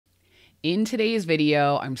In today's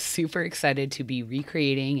video, I'm super excited to be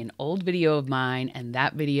recreating an old video of mine, and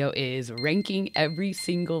that video is ranking every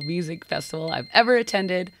single music festival I've ever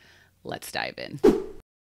attended. Let's dive in.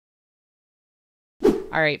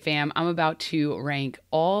 All right, fam, I'm about to rank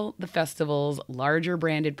all the festivals, larger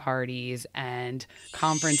branded parties, and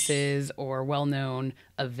conferences or well-known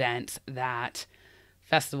events that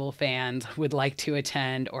festival fans would like to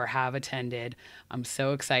attend or have attended. I'm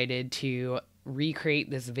so excited to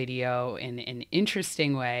recreate this video in an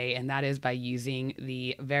interesting way, and that is by using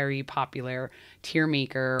the very popular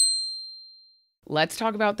Tiermaker. Let's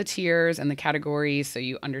talk about the tiers and the categories so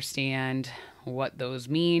you understand what those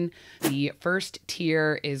mean. The first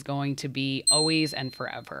tier is going to be always and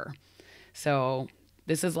forever. So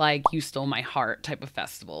this is like you stole my heart type of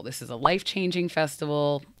festival. This is a life-changing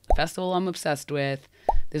festival, a festival I'm obsessed with.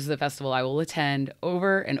 This is a festival I will attend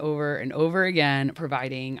over and over and over again,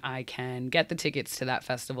 providing I can get the tickets to that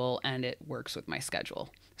festival and it works with my schedule.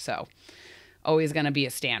 So always going to be a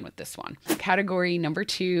stan with this one. Category number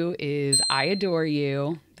 2 is I adore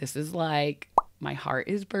you. This is like my heart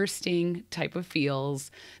is bursting type of feels.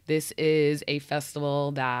 This is a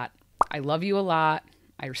festival that I love you a lot.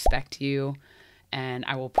 I respect you, and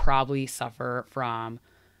I will probably suffer from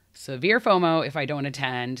severe FOMO if I don't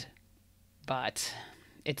attend, but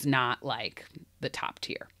it's not like the top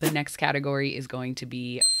tier. The next category is going to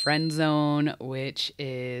be friend zone, which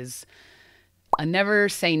is a never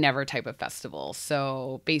say never type of festival.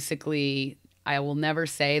 So basically, I will never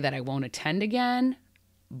say that I won't attend again,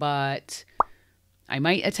 but I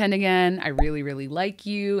might attend again. I really, really like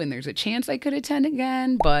you, and there's a chance I could attend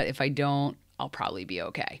again, but if I don't, I'll probably be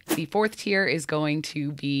okay. The fourth tier is going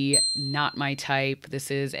to be not my type.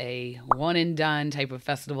 This is a one and done type of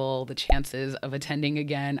festival. The chances of attending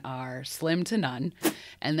again are slim to none.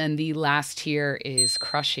 And then the last tier is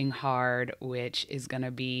crushing hard, which is going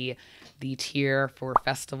to be the tier for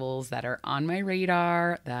festivals that are on my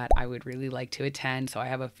radar that I would really like to attend. So I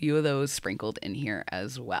have a few of those sprinkled in here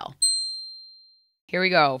as well. Here we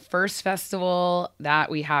go. First festival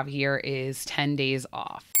that we have here is 10 Days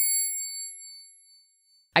Off.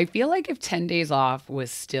 I feel like if 10 Days Off was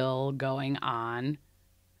still going on,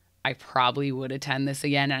 I probably would attend this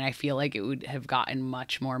again, and I feel like it would have gotten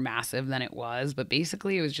much more massive than it was. But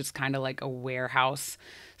basically, it was just kind of like a warehouse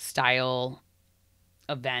style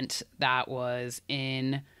event that was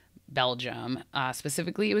in Belgium.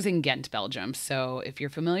 Specifically, it was in Ghent, Belgium. So if you're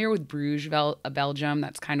familiar with Bruges, Belgium,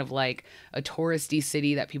 that's kind of like a touristy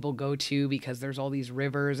city that people go to because there's all these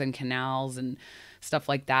rivers and canals and stuff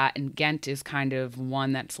like that. And Ghent is kind of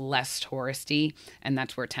one that's less touristy, and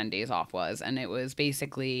that's where 10 Days Off was. And it was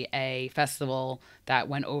basically a festival that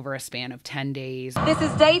went over a span of 10 days. This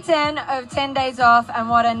is day 10 of 10 Days Off, and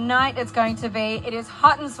what a night it's going to be. It is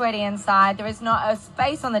hot and sweaty inside. There is not a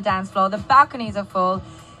space on the dance floor. The balconies are full.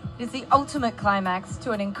 It is the ultimate climax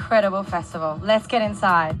to an incredible festival. Let's get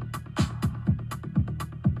inside.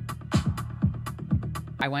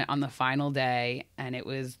 I went on the final day, and it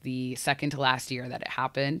was the second to last year that it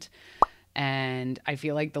happened. And I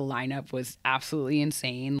feel like the lineup was absolutely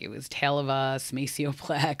insane. It was Tale of Us,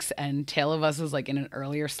 Macioplex, and Tale of Us was like in an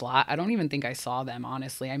earlier slot. I don't even think I saw them,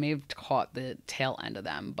 honestly. I may have caught the tail end of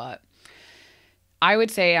them, but I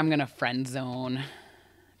would say I'm going to friend zone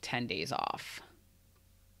 10 Days Off.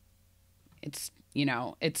 It's, you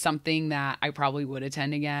know, it's something that I probably would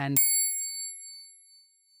attend again.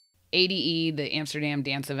 ADE, the Amsterdam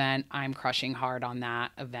dance event, I'm crushing hard on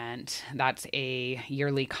that event. That's a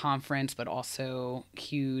yearly conference, but also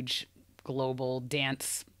huge global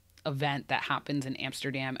dance event that happens in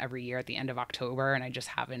Amsterdam every year at the end of October. And I just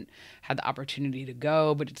haven't had the opportunity to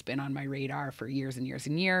go, but it's been on my radar for years and years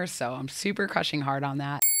and years. So I'm super crushing hard on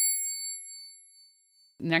that.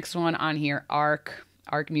 Next one on here, ARC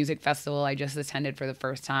Music Festival. I just attended for the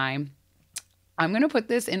first time. I'm going to put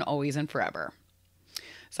this in always and forever.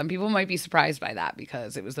 Some people might be surprised by that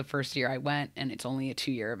because it was the first year I went and it's only a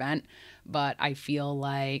 2-year event. But I feel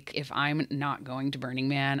like if I'm not going to Burning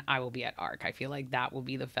Man, I will be at ARC. I feel like that will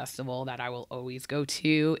be the festival that I will always go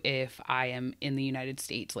to if I am in the United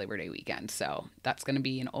States Labor Day weekend. So that's going to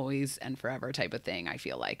be an always and forever type of thing, I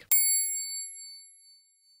feel like.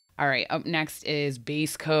 All right, up next is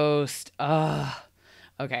Bass Coast.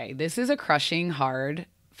 Okay, this is a crushing hard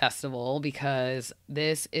festival because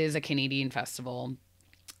this is a Canadian festival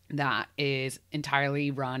that is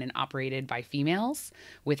entirely run and operated by females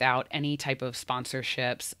without any type of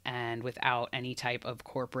sponsorships and without any type of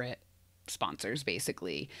corporate sponsors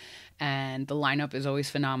basically. And the lineup is always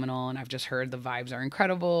phenomenal. And I've just heard the vibes are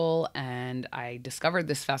incredible. And I discovered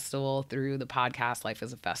this festival through the podcast Life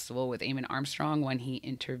is a Festival with Eamon Armstrong when he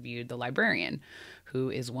interviewed the librarian, who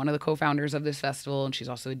is one of the co-founders of this festival. And she's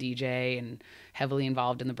also a DJ and heavily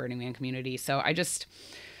involved in the Burning Man community. So I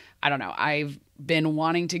don't know. I've been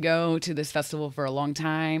wanting to go to this festival for a long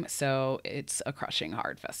time. So it's a crushing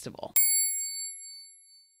hard festival.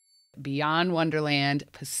 Beyond Wonderland,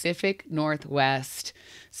 Pacific Northwest.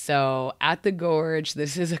 So at the Gorge,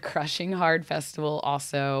 this is a crushing hard festival.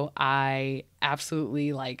 Also, I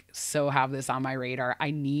absolutely so have this on my radar.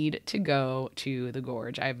 I need to go to the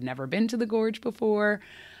Gorge. I've never been to the Gorge before.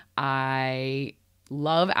 I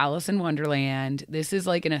love Alice in Wonderland. This is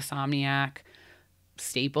like an Insomniac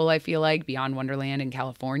staple, I feel like, Beyond Wonderland in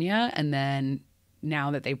California. And then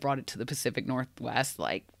now that they brought it to the Pacific Northwest,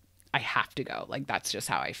 I have to go. That's just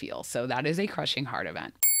how I feel. So that is a crushing heart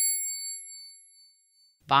event.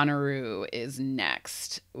 Bonnaroo is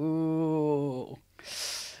next. Ooh.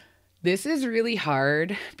 This is really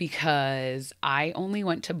hard because I only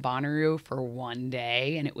went to Bonnaroo for one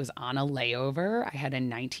day and it was on a layover. I had a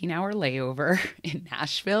 19-hour layover in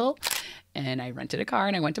Nashville and I rented a car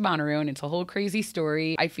and I went to Bonnaroo, and it's a whole crazy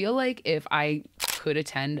story. I feel like if I could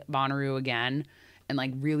attend Bonnaroo again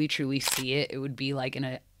and really truly see it, it would be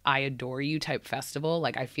an I Adore You type festival.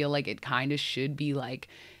 I feel like it kind of should be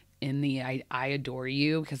in the I Adore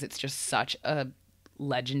You, because it's just such a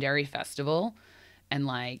legendary festival and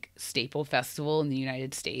staple festival in the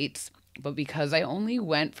United States. But because I only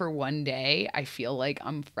went for one day, I feel like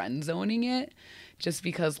I'm friend zoning it, just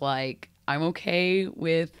because I'm okay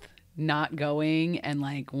with not going, and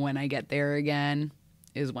when I get there again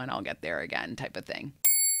is when I'll get there again type of thing.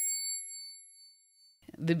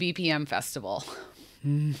 The BPM Festival.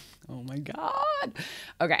 Oh my God.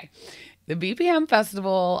 Okay. The BPM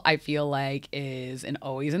Festival, I feel like, is an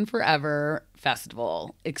always and forever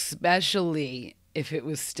festival, especially if it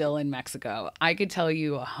was still in Mexico. I could tell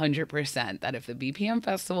you 100% that if the BPM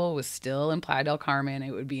Festival was still in Playa del Carmen,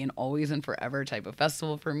 it would be an always and forever type of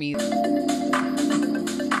festival for me.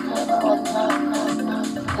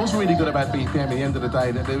 What's really good about BPM at the end of the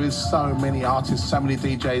day, that there is so many artists, so many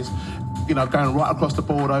DJs, going right across the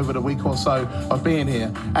board over the week or so of being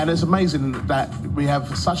here. And it's amazing that we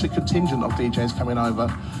have such a contingent of DJs coming over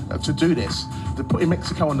to do this. To put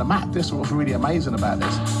Mexico on the map, this was really amazing about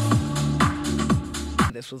this.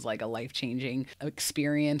 This was a life-changing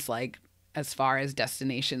experience, as far as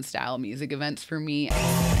destination style music events for me.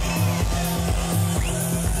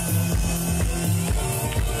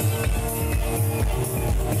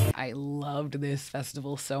 I loved this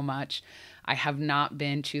festival so much. I have not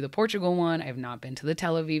been to the Portugal one. I have not been to the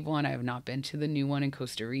Tel Aviv one. I have not been to the new one in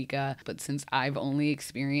Costa Rica. But since I've only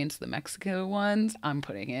experienced the Mexico ones, I'm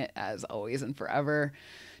putting it as always and forever,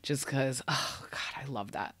 just because, oh God, I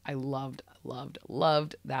love that. I loved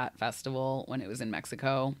that festival when it was in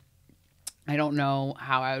Mexico. I don't know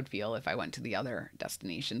how I would feel if I went to the other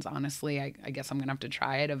destinations, honestly. I guess I'm going to have to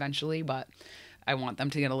try it eventually, but I want them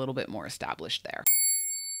to get a little bit more established there.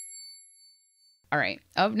 All right,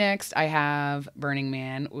 up next, I have Burning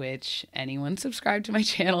Man, which anyone subscribed to my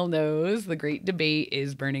channel knows. The great debate,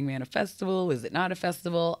 is Burning Man a festival? Is it not a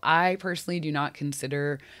festival? I personally do not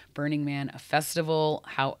consider Burning Man a festival.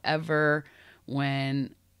 However,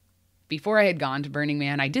 before I had gone to Burning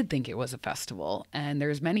Man, I did think it was a festival. And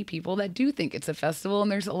there's many people that do think it's a festival.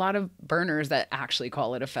 And there's a lot of burners that actually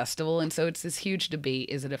call it a festival. And so it's this huge debate,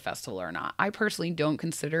 is it a festival or not? I personally don't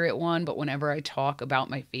consider it one. But whenever I talk about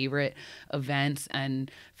my favorite events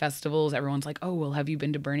and festivals, everyone's like, oh, well, have you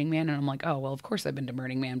been to Burning Man? And I'm like, oh, well, of course I've been to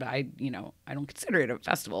Burning Man. But I don't consider it a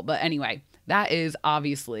festival. But anyway, that is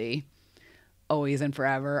obviously always and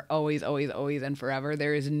forever. Always, always, always and forever.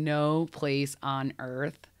 There is no place on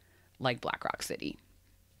earth like Black Rock City,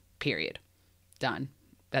 period. Done.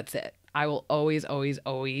 That's it. I will always, always,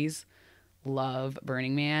 always love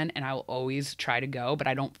Burning Man, and I will always try to go, but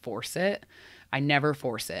I don't force it. I never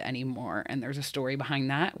force it anymore. And there's a story behind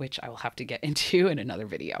that, which I will have to get into in another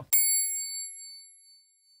video.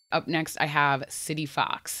 Up next, I have City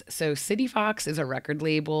Fox. So City Fox is a record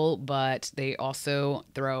label, but they also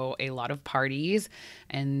throw a lot of parties,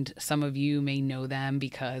 and some of you may know them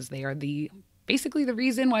because they are basically the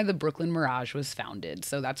reason why the Brooklyn Mirage was founded.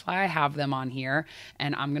 So that's why I have them on here.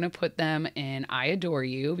 And I'm going to put them in I Adore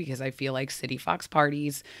You, because I feel like City Fox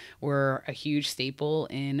parties were a huge staple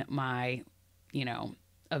in my,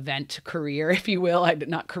 event career, if you will.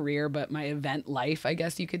 Not career, but my event life, I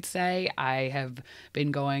guess you could say. I have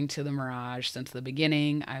been going to the Mirage since the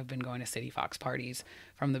beginning. I've been going to City Fox parties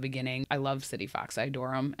from the beginning. I love City Fox. I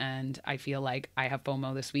adore them. And I feel like I have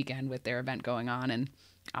FOMO this weekend with their event going on and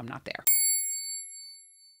I'm not there.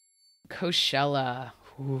 Coachella.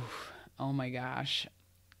 Ooh, oh my gosh.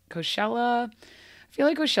 Coachella. I feel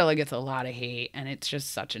like Coachella gets a lot of hate and it's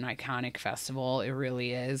just such an iconic festival. It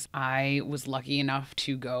really is. I was lucky enough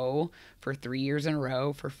to go for 3 years in a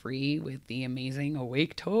row for free with the amazing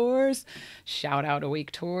Awake Tours. Shout out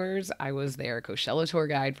Awake Tours. I was their Coachella tour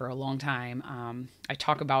guide for a long time. I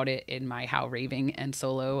talk about it in my How Raving and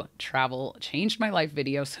Solo Travel Changed My Life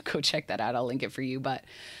video, so go check that out. I'll link it for you. But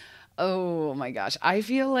oh my gosh. I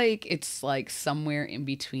feel like it's like somewhere in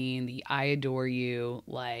between the I adore you.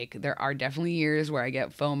 Like there are definitely years where I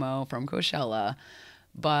get FOMO from Coachella,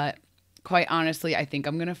 but quite honestly, I think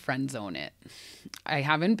I'm going to friend zone it. I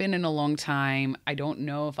haven't been in a long time. I don't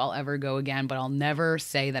know if I'll ever go again, but I'll never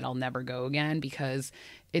say that I'll never go again because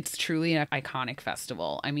it's truly an iconic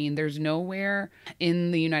festival. I mean, there's nowhere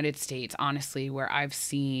in the United States, honestly, where I've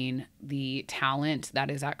seen the talent that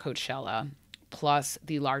is at Coachella, plus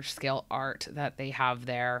the large-scale art that they have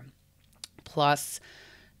there, plus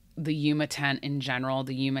the Yuma tent in general.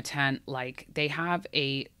 The Yuma tent, like, they have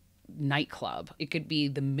a nightclub. It could be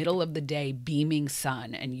the middle of the day, beaming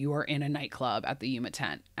sun, and you are in a nightclub at the Yuma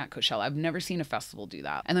tent at Coachella. I've never seen a festival do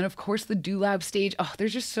that. And then, of course, the Do Lab stage. Oh,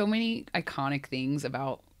 there's just so many iconic things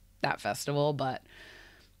about that festival, but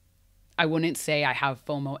I wouldn't say I have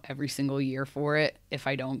FOMO every single year for it if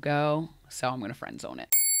I don't go, so I'm going to friend zone it.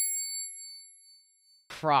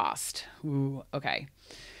 Frost. Ooh, okay.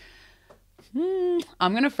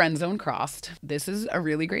 I'm going to friend zone Frost. This is a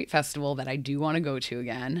really great festival that I do want to go to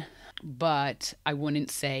again, but I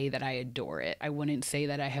wouldn't say that I adore it. I wouldn't say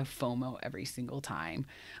that I have FOMO every single time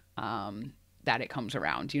that it comes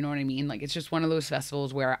around. You know what I mean? Like, it's just one of those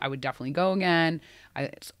festivals where I would definitely go again.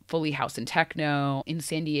 It's fully house and techno in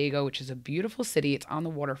San Diego, which is a beautiful city. It's on the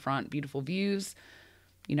waterfront, beautiful views,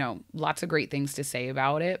 you know, lots of great things to say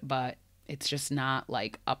about it, but it's just not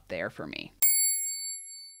like up there for me.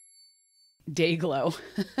 Dayglow.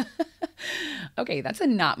 Okay, that's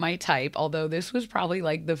not my type, although this was probably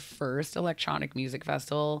like the first electronic music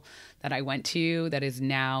festival that I went to that is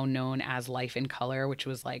now known as Life in Color, which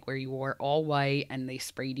was like where you wore all white and they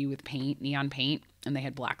sprayed you with paint, neon paint, and they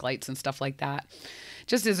had black lights and stuff like that.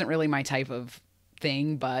 Just isn't really my type of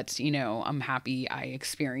thing, but you know, I'm happy I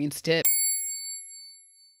experienced it.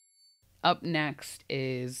 Up next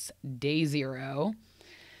is Day Zero.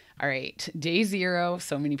 All right, Day Zero.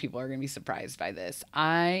 So many people are going to be surprised by this.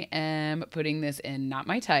 I am putting this in not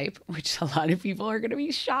my type, which a lot of people are going to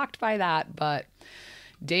be shocked by that. But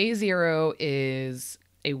Day Zero is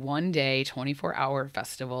a one-day, 24-hour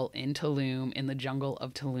festival in Tulum, in the jungle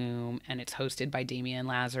of Tulum, and it's hosted by Damian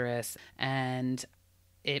Lazarus. And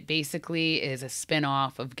it basically is a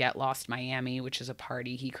spin-off of Get Lost Miami, which is a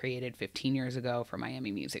party he created 15 years ago for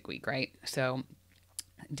Miami Music Week, right? So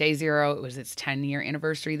Day Zero, it was its 10-year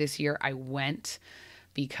anniversary this year. I went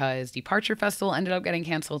because Departure Festival ended up getting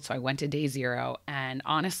canceled, so I went to Day Zero. And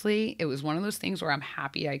honestly, it was one of those things where I'm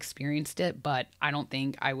happy I experienced it, but I don't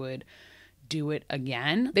think I would do it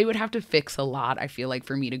again. They would have to fix a lot, I feel like,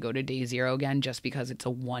 for me to go to Day Zero again, just because it's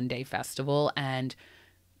a one-day festival and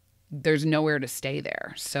there's nowhere to stay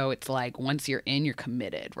there. So it's like once you're in, you're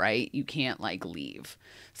committed, right? You can't like leave.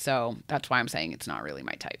 So that's why I'm saying it's not really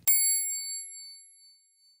my type.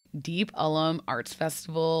 Deep Ellum Arts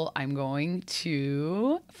Festival. I'm going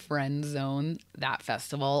to friend zone that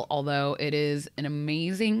festival, although it is an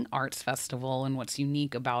amazing arts festival. And what's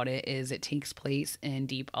unique about it is it takes place in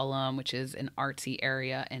Deep Ellum, which is an artsy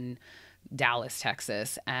area in Dallas,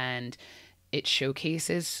 Texas. And it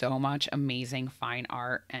showcases so much amazing fine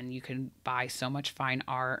art, and you can buy so much fine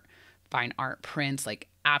art prints, like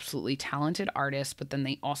absolutely talented artists, but then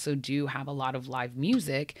they also do have a lot of live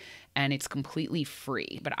music and it's completely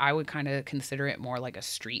free. But I would kind of consider it more like a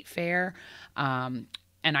street fair. And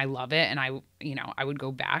I love it. And I would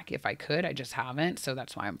go back if I could. I just haven't. So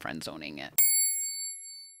that's why I'm friend zoning it.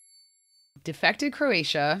 Defected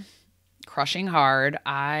Croatia. Crushing hard.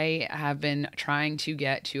 I have been trying to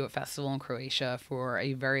get to a festival in Croatia for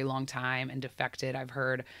a very long time, and Defected, I've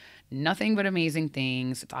heard nothing but amazing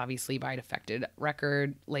things. It's obviously by Defected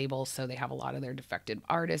record label, so they have a lot of their Defected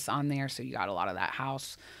artists on there, so you got a lot of that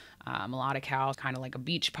house, melodic house, kind of like a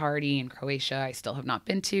beach party in Croatia. I still have not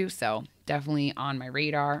been to, so definitely on my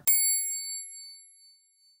radar.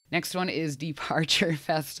 Next one is Departure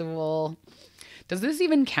Festival. Does this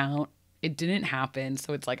even count? It didn't happen,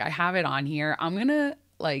 so it's like I have it on here. I'm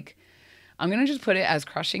I'm going to just put it as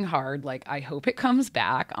Crushing Hard. Like, I hope it comes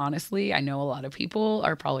back. Honestly, I know a lot of people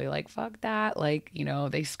are probably like, fuck that. Like, you know,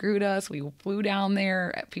 they screwed us. We flew down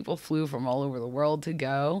there. People flew from all over the world to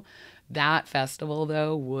go. That festival,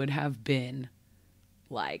 though, would have been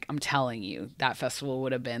like, I'm telling you, that festival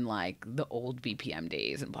would have been like the old BPM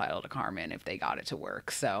days in Playa del Carmen if they got it to work.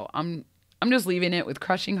 So I'm just leaving it with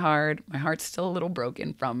Crushing Hard. My heart's still a little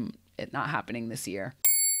broken from it not happening this year.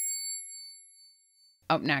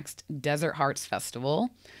 Up next, Desert Hearts Festival.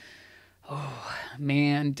 Oh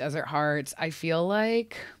man, Desert Hearts. I feel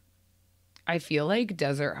like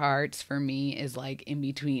Desert Hearts for me is like in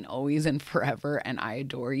between Always and Forever and I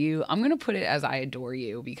Adore You. I'm gonna put it as I Adore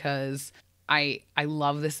You because I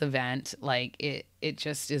love this event. Like it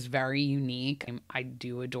just is very unique. I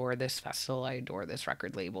do adore this festival. I adore this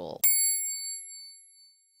record label.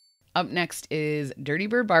 Up next is Dirty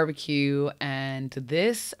Bird Barbecue, and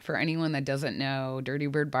this, for anyone that doesn't know, Dirty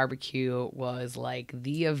Bird Barbecue was like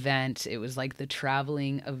the event. It was like the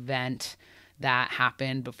traveling event that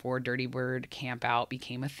happened before Dirty Bird Campout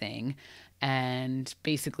became a thing. And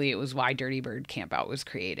basically it was why Dirty Bird Campout was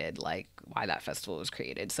created, like why that festival was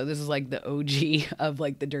created. So this is like the OG of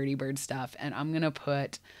like the Dirty Bird stuff. And I'm going to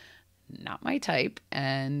put not my type.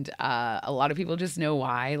 And a lot of people just know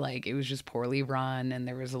why. Like, it was just poorly run and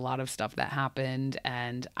there was a lot of stuff that happened.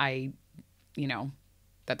 And you know,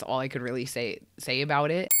 that's all I could really say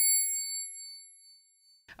about it.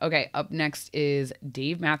 Okay, up next is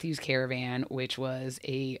Dave Matthews Caravan, which was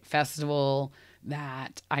a festival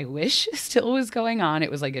that I wish still was going on. It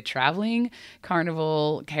was like a traveling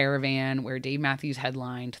carnival caravan where Dave Matthews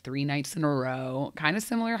headlined 3 nights in a row. Kind of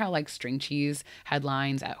similar how like String Cheese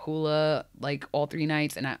headlines at Hula like all 3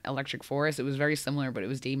 nights, and at Electric Forest it was very similar, but it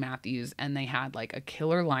was Dave Matthews and they had like a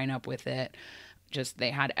killer lineup with it. Just they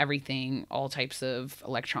had everything, all types of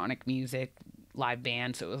electronic music, live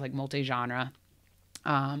band, so it was like multi-genre.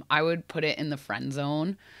 I would put it in the friend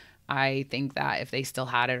zone. I think that if they still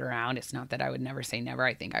had it around, it's not that I would never say never.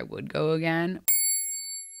 I think I would go again.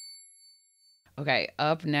 Okay,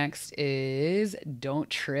 up next is Don't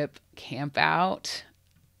Trip Camp Out.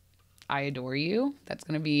 I Adore You. That's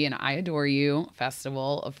going to be an I Adore You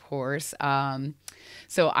festival, of course.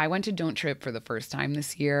 So I went to Don't Trip for the first time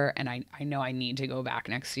this year, and I know I need to go back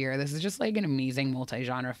next year. This is just like an amazing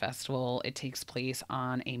multi-genre festival. It takes place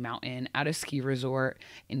on a mountain at a ski resort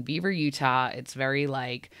in Beaver, Utah. It's very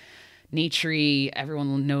like naturey.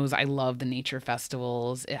 Everyone knows I love the nature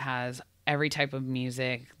festivals. It has every type of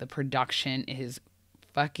music. The production is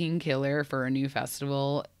fucking killer for a new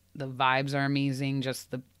festival. The vibes are amazing.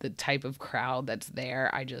 Just the type of crowd that's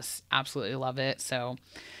there. I just absolutely love it. So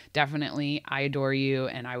definitely I Adore You,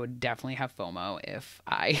 and I would definitely have FOMO if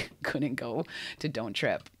I couldn't go to Don't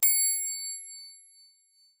Trip.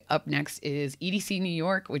 Up next is EDC New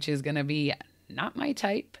York, which is going to be not my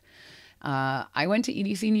type. I went to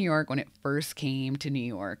EDC New York when it first came to New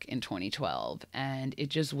York in 2012, and it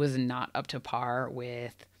just was not up to par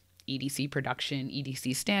with EDC production,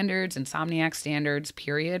 EDC standards, Insomniac standards,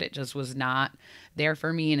 period. It just was not there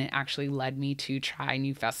for me, and it actually led me to try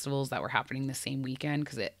new festivals that were happening the same weekend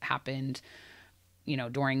because it happened, you know,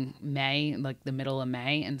 during May, like the middle of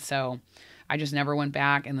May, and so I just never went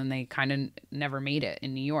back, and then they kind of never made it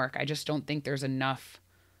in New York. I just don't think there's enough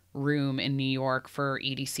room in New York for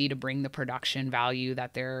EDC to bring the production value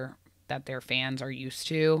that their fans are used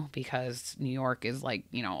to, because New York is like,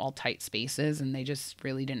 you know, all tight spaces, and they just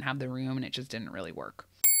really didn't have the room, and it just didn't really work.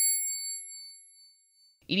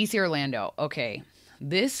 EDC Orlando. Okay,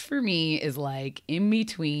 this for me is like in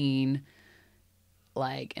between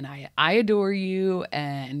like an I Adore You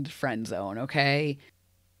and Friend Zone, okay?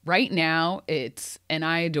 Right now, it's an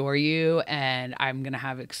I Adore You, and I'm going to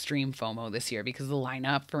have extreme FOMO this year because the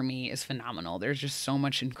lineup for me is phenomenal. There's just so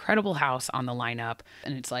much incredible house on the lineup,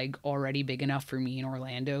 and it's like already big enough for me in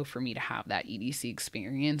Orlando for me to have that EDC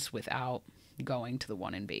experience without going to the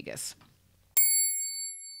one in Vegas.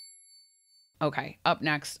 Okay, up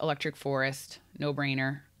next, Electric Forest. No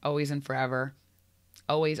brainer. Always and forever.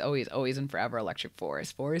 Always, always, always and forever Electric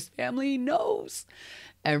Forest. Forest family knows.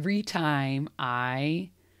 Every time I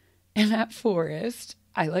am at Forest,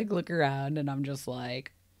 I like look around and I'm just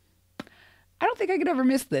like, I don't think I could ever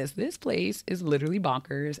miss this. This place is literally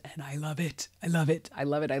bonkers and I love it. I love it. I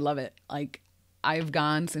love it. I love it. Like, I've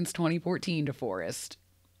gone since 2014 to Forest.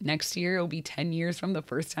 Next year it'll be 10 years from the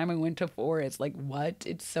first time I went to Forest. Like, what?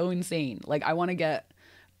 It's so insane. Like, I want to get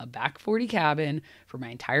a back 40 cabin for my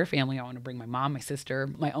entire family. I want to bring my mom, my sister,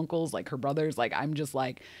 my uncles, like her brothers. Like, I'm just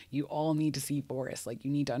like, you all need to see Forest. Like, you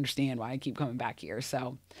need to understand why I keep coming back here.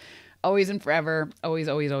 So always and forever, always,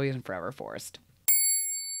 always, always and forever Forest.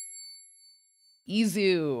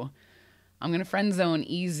 Izu. I'm going to friend zone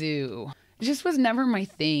Izu. It just was never my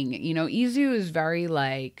thing. You know, Izu is very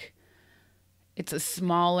like, it's a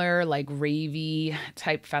smaller, like ravey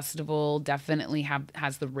type festival. Definitely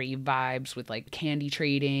has the rave vibes with like candy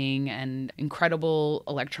trading and incredible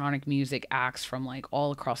electronic music acts from like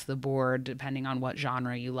all across the board, depending on what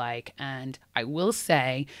genre you like. And I will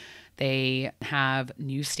say they have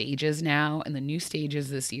new stages now, and the new stages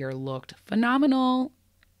this year looked phenomenal.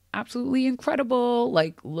 Absolutely incredible,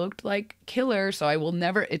 like looked like killer. So I will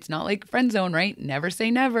never, it's not like friend zone, right? Never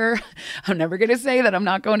say never. I'm never going to say that I'm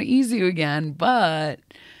not going to Izu again, but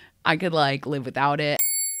I could like live without it.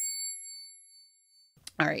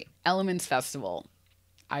 All right. Elements Festival.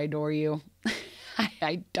 I adore you.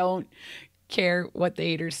 I don't care what the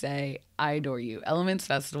haters say. I adore you. Elements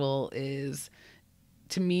Festival is,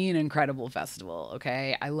 to me, an incredible festival.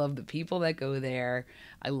 Okay. I love the people that go there.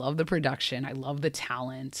 I love the production. I love the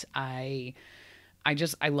talent. I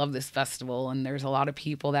love this festival, and there's a lot of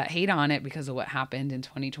people that hate on it because of what happened in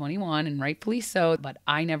 2021, and rightfully so, but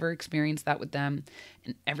I never experienced that with them.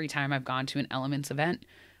 And every time I've gone to an Elements event,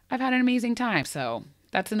 I've had an amazing time. So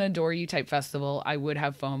that's an adore you type festival. I would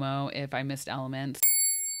have FOMO if I missed Elements.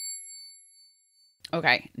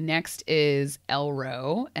 Okay. Next is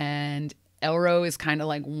Elro, and Elro is kind of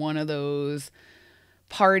like one of those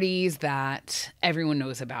parties that everyone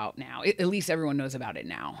knows about now. At least everyone knows about it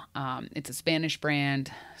now. It's a Spanish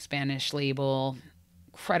brand, Spanish label,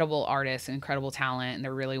 incredible artists, incredible talent, and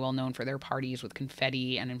they're really well known for their parties with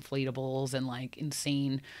confetti and inflatables and like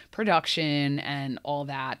insane production and all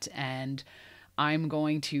that. And I'm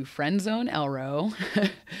going to friend zone Elro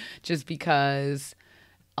just because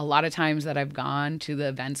a lot of times that I've gone to the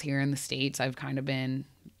events here in the States, I've kind of been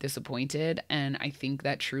disappointed. And I think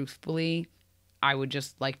that truthfully, I would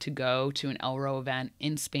just like to go to an Elro event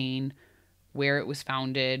in Spain where it was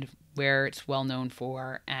founded, where it's well known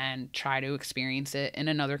for, and try to experience it in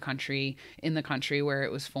another country, in the country where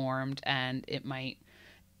it was formed, and it might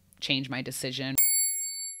change my decision.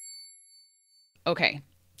 Okay,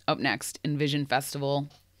 up next, Envision Festival.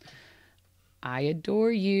 I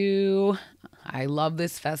adore you. I love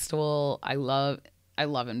this festival. I love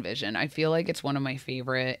Envision. I feel like it's one of my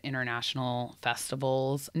favorite international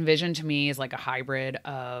festivals. Envision to me is like a hybrid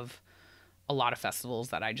of a lot of festivals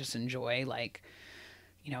that I just enjoy. Like,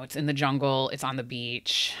 you know, it's in the jungle, it's on the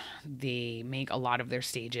beach. They make a lot of their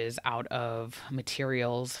stages out of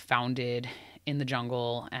materials founded in the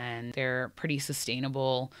jungle, and they're pretty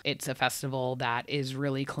sustainable. It's a festival that is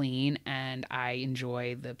really clean, and I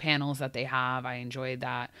enjoy the panels that they have. I enjoy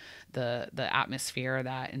that the atmosphere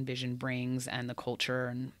that Envision brings and the culture,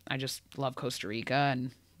 and I just love Costa Rica.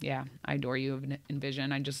 And yeah, I adore you,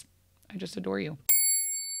 Envision. I just adore you.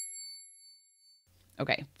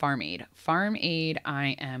 Okay, Farm Aid. Farm Aid,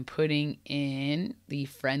 I am putting in the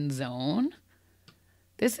friend zone.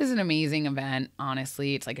 This is an amazing event,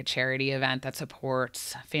 honestly. It's like a charity event that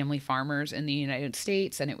supports family farmers in the United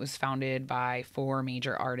States, and it was founded by 4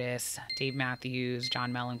 major artists: Dave Matthews,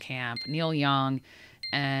 John Mellencamp, Neil Young,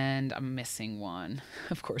 and I'm missing one.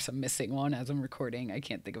 Of course, I'm missing one as I'm recording. I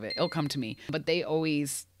can't think of it. It'll come to me. But they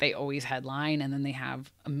always headline, and then they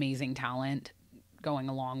have amazing talent going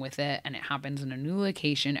along with it, and it happens in a new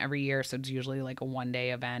location every year. So it's usually like a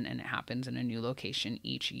one-day event, and it happens in a new location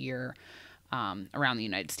each year. Around the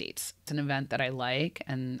United States. It's an event that I like,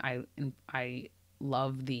 and I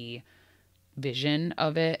love the vision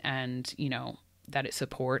of it, and you know that it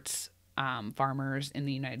supports farmers in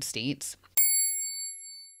the United States.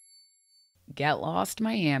 Get Lost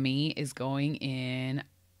Miami is going in.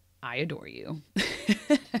 I adore you.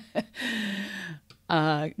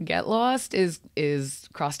 Get Lost is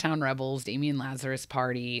Crosstown Rebels, Damian Lazarus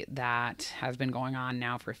party that has been going on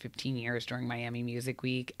now for 15 years during Miami Music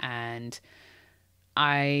Week, and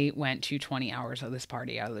I went to 20 hours of this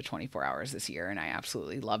party out of the 24 hours this year, and I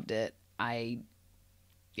absolutely loved it. I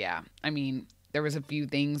mean, there was a few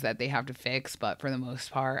things that they have to fix, but for the most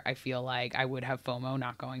part, I feel like I would have FOMO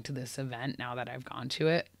not going to this event now that I've gone to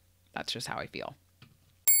it. That's just how I feel.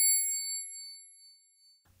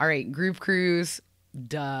 All right, Groove Cruise.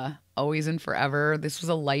 Duh. Always and forever. This was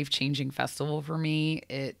a life-changing festival for me.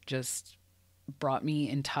 It just brought me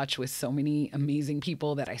in touch with so many amazing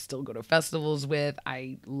people that I still go to festivals with.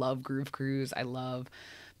 I love Groove Cruise. I love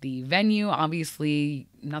the venue. Obviously,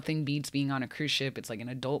 nothing beats being on a cruise ship. It's like an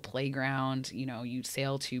adult playground. You know, you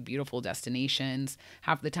sail to beautiful destinations.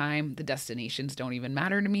 Half the time, the destinations don't even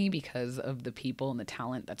matter to me because of the people and the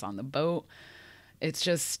talent that's on the boat. It's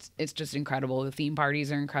just incredible. The theme parties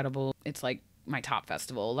are incredible. It's like my top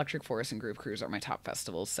festival. Electric Forest and Groove Cruise are my top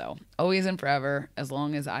festivals. So always and forever, as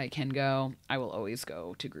long as I can go, I will always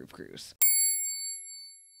go to Groove Cruise.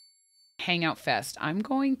 Hangout Fest. I'm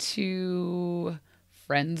going to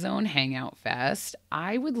Friend Zone Hangout Fest.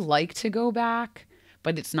 I would like to go back,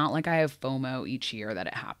 but it's not like I have FOMO each year that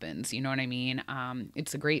it happens. You know what I mean?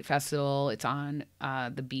 It's a great festival. It's on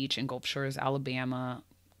the beach in Gulf Shores, Alabama.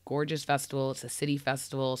 Gorgeous festival. It's a city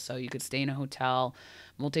festival, so you could stay in a hotel,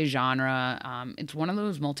 multi-genre. It's one of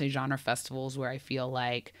those multi-genre festivals where I feel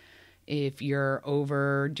like if you're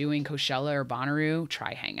overdoing Coachella or Bonnaroo,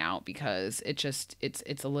 try Hangout because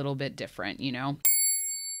it's a little bit different, you know?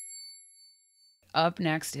 Up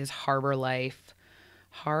next is Harbor Life.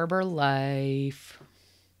 Harbor Life.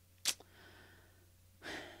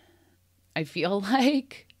 I feel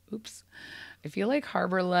like, I feel like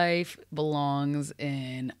Harbor Life belongs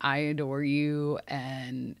in I Adore You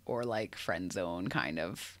or like Friend Zone kind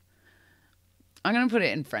of. I'm going to put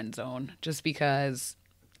it in Friend Zone just because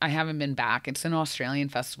I haven't been back. It's an Australian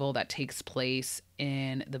festival that takes place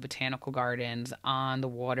in the Botanical Gardens on the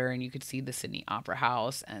water, and you could see the Sydney Opera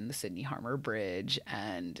House and the Sydney Harbour Bridge,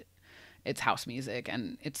 and it's house music,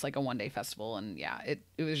 and it's like a one-day festival. And yeah, it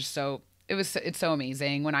was just it's so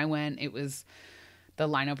amazing. When I went, the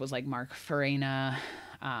lineup was like Mark Farina,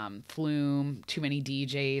 Flume, too many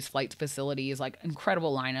DJs, Flight Facilities, like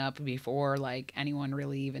incredible lineup before like anyone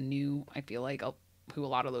really even knew, I feel like, who a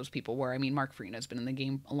lot of those people were. I mean, Mark Farina's been in the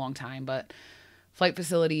game a long time, but Flight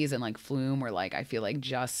Facilities and like Flume were like, I feel like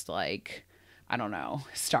just like, I don't know,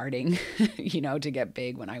 starting, you know, to get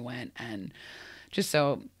big when I went, and just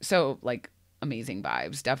so like amazing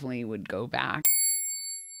vibes. Definitely would go back.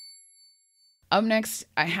 Up next,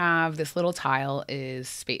 I have this little tile. It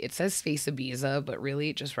says Space Ibiza, but really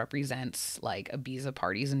it just represents like Ibiza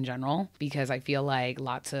parties in general, because I feel like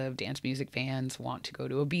lots of dance music fans want to go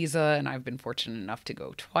to Ibiza, and I've been fortunate enough to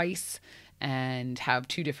go twice and have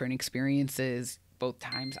two different experiences both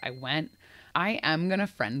times I went. I am going to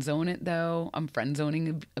friend zone it though. I'm friend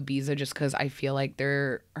zoning Ibiza just because I feel like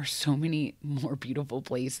there are so many more beautiful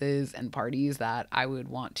places and parties that I would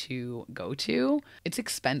want to go to. It's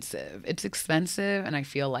expensive. And I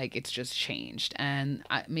feel like it's just changed. And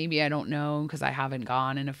maybe I don't know because I haven't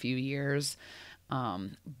gone in a few years.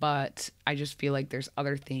 But I just feel like there's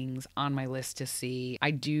other things on my list to see.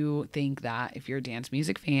 I do think that if you're a dance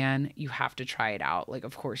music fan, you have to try it out. Like,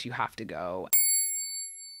 of course, you have to go.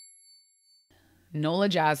 NOLA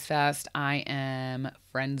Jazz Fest, I am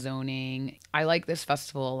friend zoning. I like this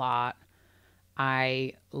festival a lot.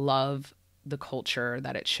 I love the culture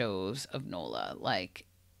that it shows of NOLA. Like,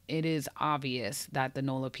 it is obvious that the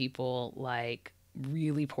NOLA people like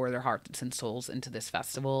really pour their hearts and souls into this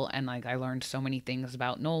festival, and like I learned so many things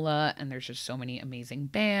about NOLA, and there's just so many amazing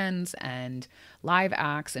bands and live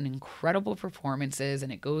acts and incredible performances,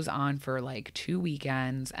 and it goes on for like 2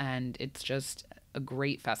 weekends, and it's just a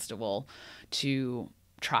great festival to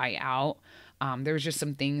try out. There was just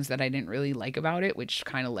some things that I didn't really like about it, which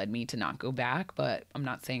kind of led me to not go back, but I'm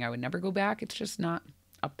not saying I would never go back. It's just not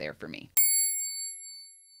up there for me.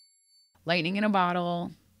 Lightning in a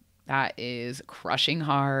Bottle, that is crushing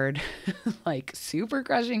hard, like super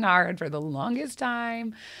crushing hard for the longest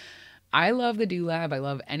time. I love the Do Lab. I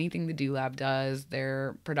love anything the Do Lab does.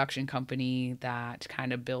 Their production company that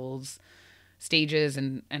kind of builds stages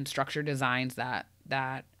and structure designs that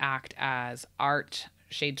act as art,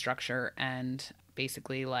 shade structure, and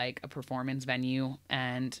basically like a performance venue.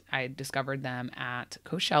 And I discovered them at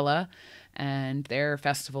Coachella, and their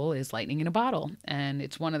festival is Lightning in a Bottle, and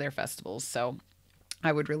it's one of their festivals. So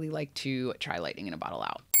I would really like to try Lightning in a Bottle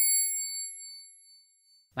out.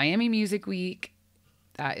 Miami Music Week,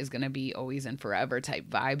 that is going to be always and forever type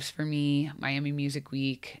vibes for me. Miami Music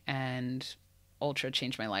Week and Ultra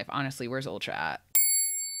changed my life. Honestly, where's Ultra at?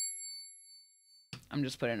 I'm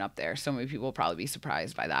just putting it up there. So many people will probably be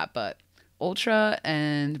surprised by that. But Ultra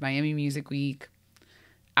and Miami Music Week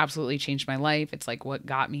absolutely changed my life. It's like what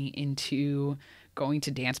got me into going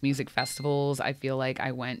to dance music festivals. I feel like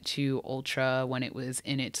I went to Ultra when it was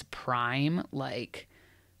in its prime, like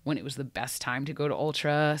when it was the best time to go to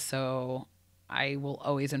Ultra. So I will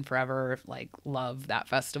always and forever like love that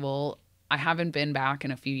festival. I haven't been back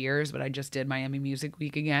in a few years, but I just did Miami Music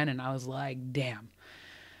Week again, and I was like, damn,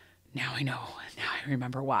 now I know. Now I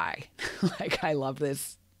remember why. Like, I love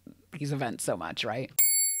these events so much, right?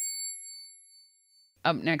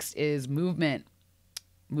 Up next is Movement.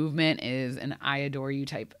 Movement is an I Adore You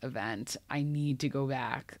type event. I need to go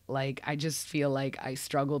back. Like, I just feel like I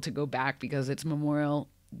struggle to go back because it's Memorial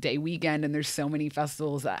Day weekend, and there's so many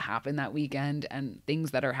festivals that happen that weekend and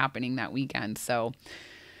things that are happening that weekend. So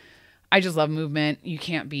I just love Movement. You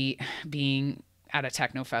can't beat being at a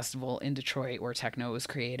techno festival in Detroit where techno was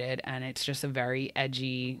created, and it's just a very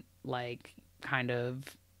edgy, like, kind of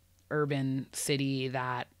urban city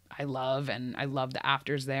that I love, and I love the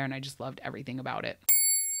afters there, and I just loved everything about it.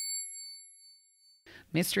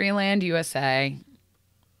 Mysteryland USA.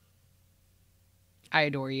 I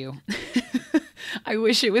adore you. I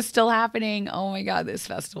wish it was still happening. Oh my God, this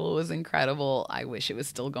festival was incredible. I wish it was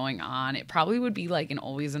still going on. It probably would be like an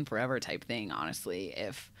always and forever type thing, honestly,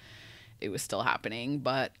 if it was still happening,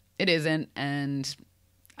 but it isn't. And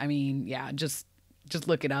I mean, yeah, just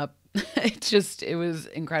look it up. It was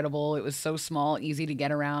incredible. It was so small, easy to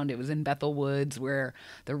get around. It was in Bethel Woods, where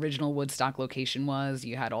the original Woodstock location was.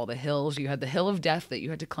 You had all the hills. You had the Hill of Death that you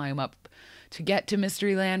had to climb up to get to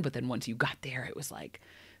Mysteryland. But then once you got there, it was like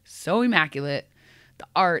so immaculate. The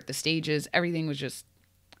art, the stages, everything was just,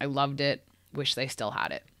 I loved it. Wish they still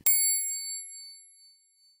had it.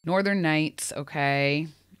 Northern Nights, okay.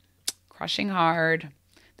 Crushing Hard.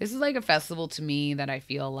 This is like a festival to me that I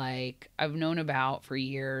feel like I've known about for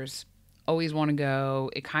years. Always want to go.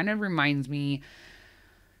 It kind of reminds me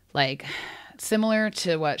like similar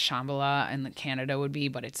to what Shambhala in Canada would be,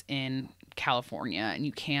 but it's in California, and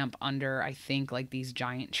you camp under, I think, like these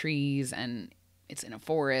giant trees, and it's in a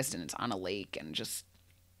forest and it's on a lake, and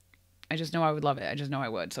I just know I would love it. I just know I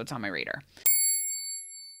would. So it's on my radar.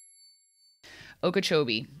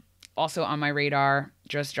 Okeechobee, also on my radar.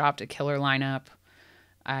 Just dropped a killer lineup.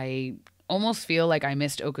 I almost feel like I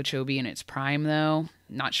missed Okeechobee in its prime, though.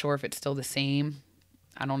 Not sure if it's still the same.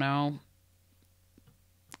 I don't know.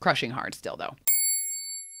 Crushing Hard still, though.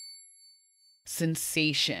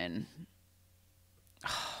 Sensation.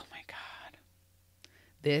 Oh my God.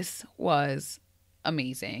 This was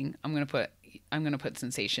amazing. I'm gonna put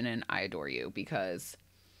Sensation in I Adore You, because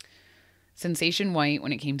Sensation White,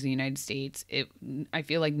 when it came to the United States, I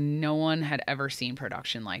feel like no one had ever seen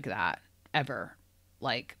production like that, ever.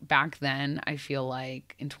 Like back then, I feel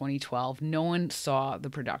like in 2012, no one saw the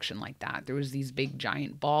production like that. There was these big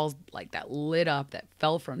giant balls like that lit up, that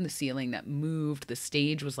fell from the ceiling, that moved. The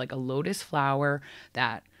stage was like a lotus flower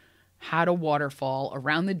that had a waterfall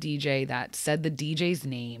around the DJ that said the DJ's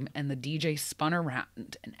name, and the DJ spun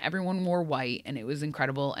around and everyone wore white, and it was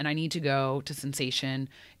incredible. And I need to go to Sensation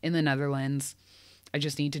in the Netherlands. I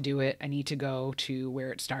just need to do it. I need to go to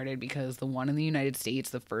where it started, because the one in the United States,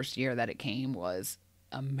 the first year that it came, was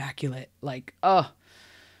immaculate. Like, oh,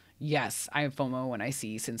 yes, I have FOMO when I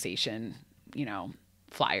see Sensation,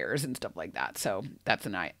 flyers and stuff like that. So that's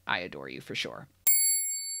an I Adore You for sure.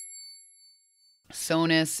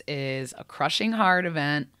 Sonus is a Crushing Hard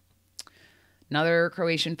event. Another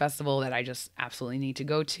Croatian festival that I just absolutely need to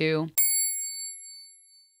go to.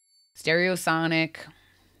 Stereosonic,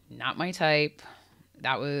 not my type.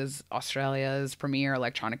 That was Australia's premier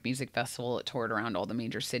electronic music festival. It toured around all the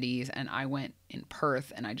major cities, and I went in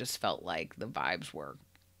Perth, and I just felt like the vibes were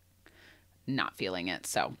not feeling it.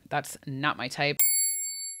 So that's not my type.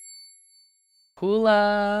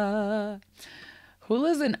 Hula.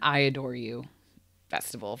 Hula's an I Adore You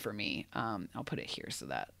festival for me. I'll put it here so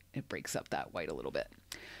that it breaks up that white a little bit.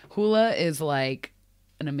 Hula is like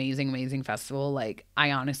an amazing festival. Like,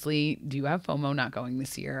 I honestly do have FOMO not going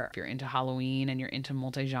this year. If you're into Halloween and you're into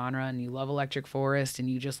multi-genre and you love Electric Forest and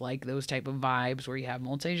you just like those type of vibes where you have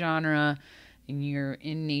multi-genre and you're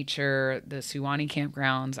in nature, the Suwannee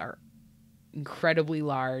campgrounds are incredibly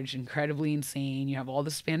large, incredibly insane. You have all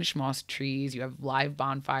the Spanish moss trees. You have live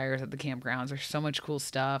bonfires at the campgrounds. There's so much cool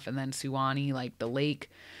stuff. And then Suwannee, like the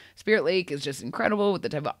lake, Spirit Lake, is just incredible with the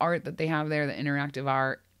type of art that they have there, the interactive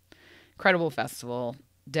art. Incredible festival.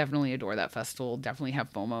 Definitely adore that festival. Definitely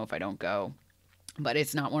have FOMO if I don't go. But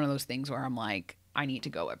it's not one of those things where I'm like, I need to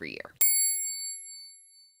go every year.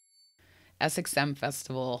 SXM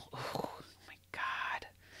Festival. Oh my God.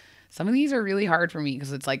 Some of these are really hard for me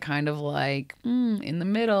because it's like kind of like in the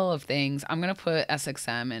middle of things. I'm going to put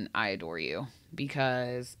SXM and I Adore You,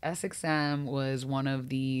 because SXM was one of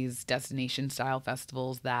these destination style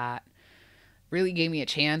festivals that really gave me a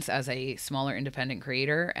chance as a smaller independent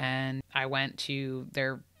creator. And I went to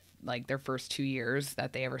their first 2 years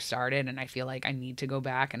that they ever started. And I feel like I need to go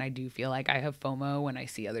back. And I do feel like I have FOMO when I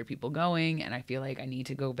see other people going. And I feel like I need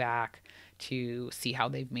to go back to see how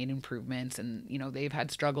they've made improvements. And, they've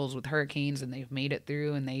had struggles with hurricanes and they've made it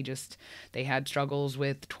through. And they had struggles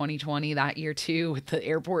with 2020 that year too, with the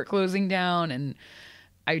airport closing down. And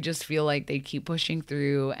I just feel like they keep pushing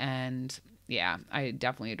through. And yeah, I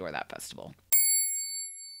definitely adore that festival.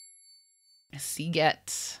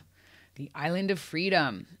 Seagate, the Island of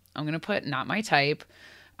Freedom. I'm going to put not my type.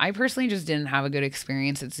 I personally just didn't have a good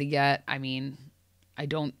experience at Seagate. I mean, I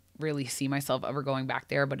don't really see myself ever going back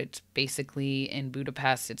there, but it's basically in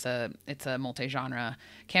Budapest. It's a multi-genre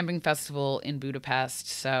camping festival in Budapest.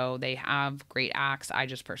 So they have great acts. I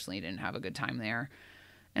just personally didn't have a good time there.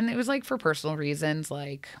 And it was like for personal reasons,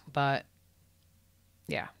 like, but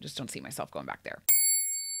yeah, just don't see myself going back there.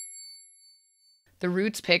 The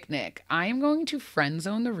Roots Picnic. I am going to friend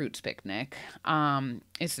zone the Roots Picnic.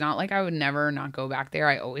 It's not like I would never not go back there.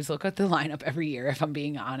 I always look at the lineup every year, if I'm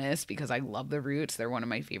being honest, because I love the Roots. They're one of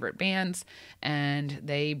my favorite bands, and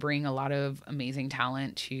they bring a lot of amazing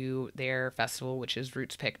talent to their festival, which is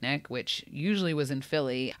Roots Picnic, which usually was in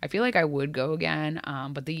Philly. I feel like I would go again,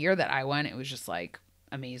 but the year that I went, it was just like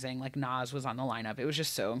amazing. Like Nas was on the lineup. It was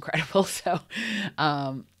just so incredible. So,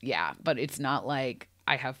 yeah, but it's not like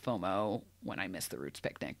I have FOMO when I miss the Roots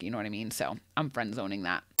Picnic. You know what I mean? So I'm friend zoning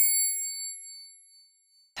that.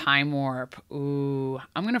 Time Warp. Ooh,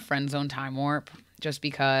 I'm going to friend zone Time Warp just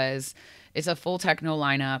because it's a full techno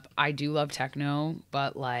lineup. I do love techno,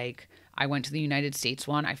 but like I went to the United States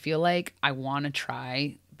one. I feel like I want to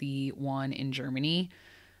try the one in Germany.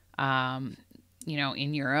 You know,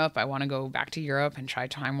 in Europe, I want to go back to Europe and try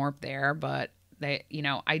Time Warp there, but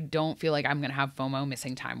I don't feel like I'm going to have FOMO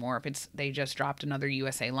missing Time Warp. They just dropped another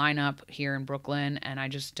USA lineup here in Brooklyn, and I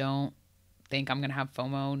just don't think I'm going to have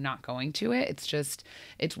FOMO not going to it.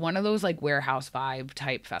 It's one of those like warehouse vibe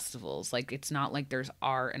type festivals. Like it's not like there's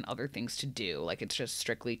art and other things to do. Like it's just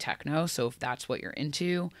strictly techno. So if that's what you're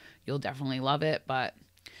into, you'll definitely love it, but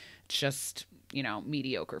it's just,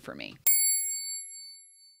 mediocre for me.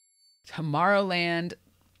 Tomorrowland,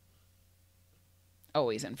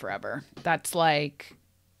 always and forever. That's like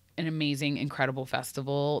an amazing, incredible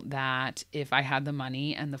festival that if I had the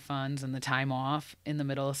money and the funds and the time off in the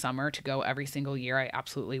middle of summer to go every single year, I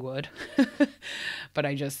absolutely would. But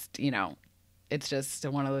I just, it's just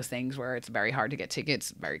one of those things where it's very hard to get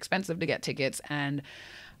tickets, very expensive to get tickets. And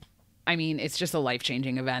I mean, it's just a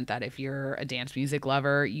life-changing event that if you're a dance music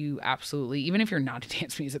lover, you absolutely, even if you're not a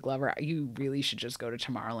dance music lover, you really should just go to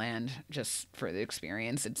Tomorrowland just for the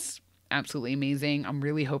experience. It's absolutely amazing. I'm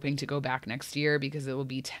really hoping to go back next year because it will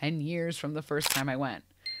be 10 years from the first time I went,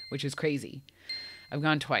 which is crazy. I've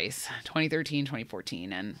gone twice, 2013,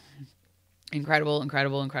 2014, and incredible,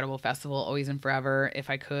 incredible, incredible festival, always and forever. If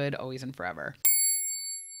I could, always and forever.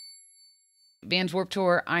 Vans Warped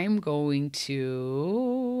Tour, I'm going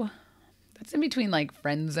to... That's in between like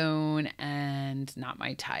friend zone and not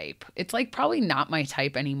my type. It's like probably not my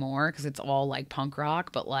type anymore because it's all like punk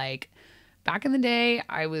rock, but like back in the day,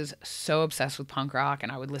 I was so obsessed with punk rock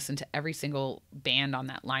and I would listen to every single band on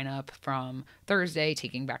that lineup from Thursday,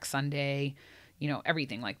 Taking Back Sunday,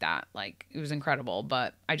 everything like that. Like it was incredible,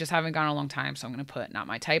 but I just haven't gone a long time. So I'm going to put not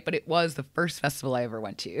my type, but it was the first festival I ever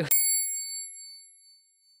went to.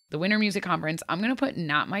 The Winter Music Conference, I'm going to put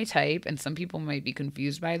not my type, and some people might be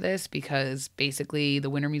confused by this because basically the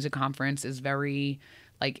Winter Music Conference is very,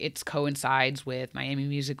 like, it coincides with Miami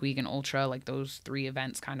Music Week and Ultra, like those three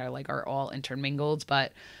events kind of like are all intermingled,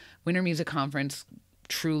 but Winter Music Conference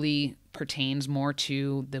truly pertains more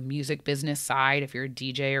to the music business side. If you're a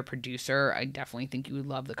DJ or producer, I definitely think you would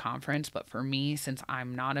love the conference, but for me, since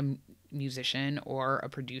I'm not a musician or a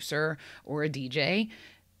producer or a DJ,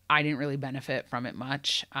 I didn't really benefit from it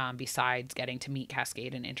much besides getting to meet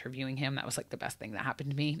Cascade and interviewing him. That was like the best thing that happened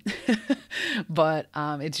to me. But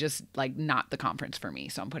it's just like not the conference for me.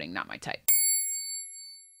 So I'm putting not my type.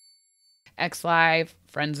 X Live,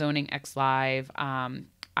 friend zoning X Live.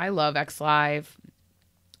 I love X Live.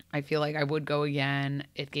 I feel like I would go again.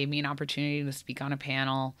 It gave me an opportunity to speak on a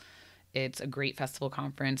panel. It's a great festival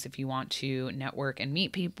conference if you want to network and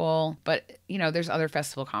meet people. But, there's other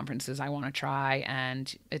festival conferences I want to try.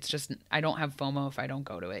 And it's just, I don't have FOMO if I don't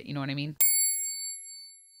go to it. You know what I mean?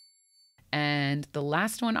 And the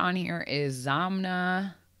last one on here is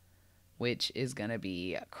Zamna, which is going to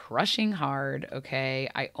be crushing hard. Okay.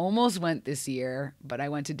 I almost went this year, but I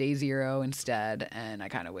went to Day Zero instead. And I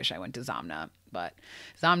kind of wish I went to Zamna. But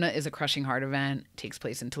Zamna is a crushing hard event, takes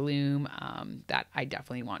place in Tulum, that I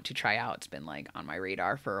definitely want to try out. It's been like on my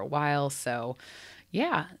radar for a while. So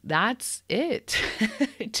yeah, that's it.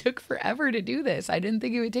 It took forever to do this. I didn't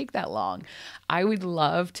think it would take that long. I would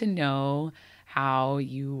love to know how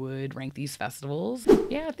you would rank these festivals.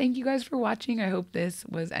 Yeah, thank you guys for watching. I hope this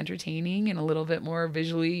was entertaining and a little bit more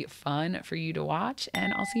visually fun for you to watch.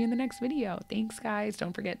 And I'll see you in the next video. Thanks, guys.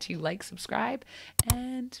 Don't forget to like, subscribe,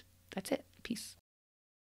 and that's it. Peace.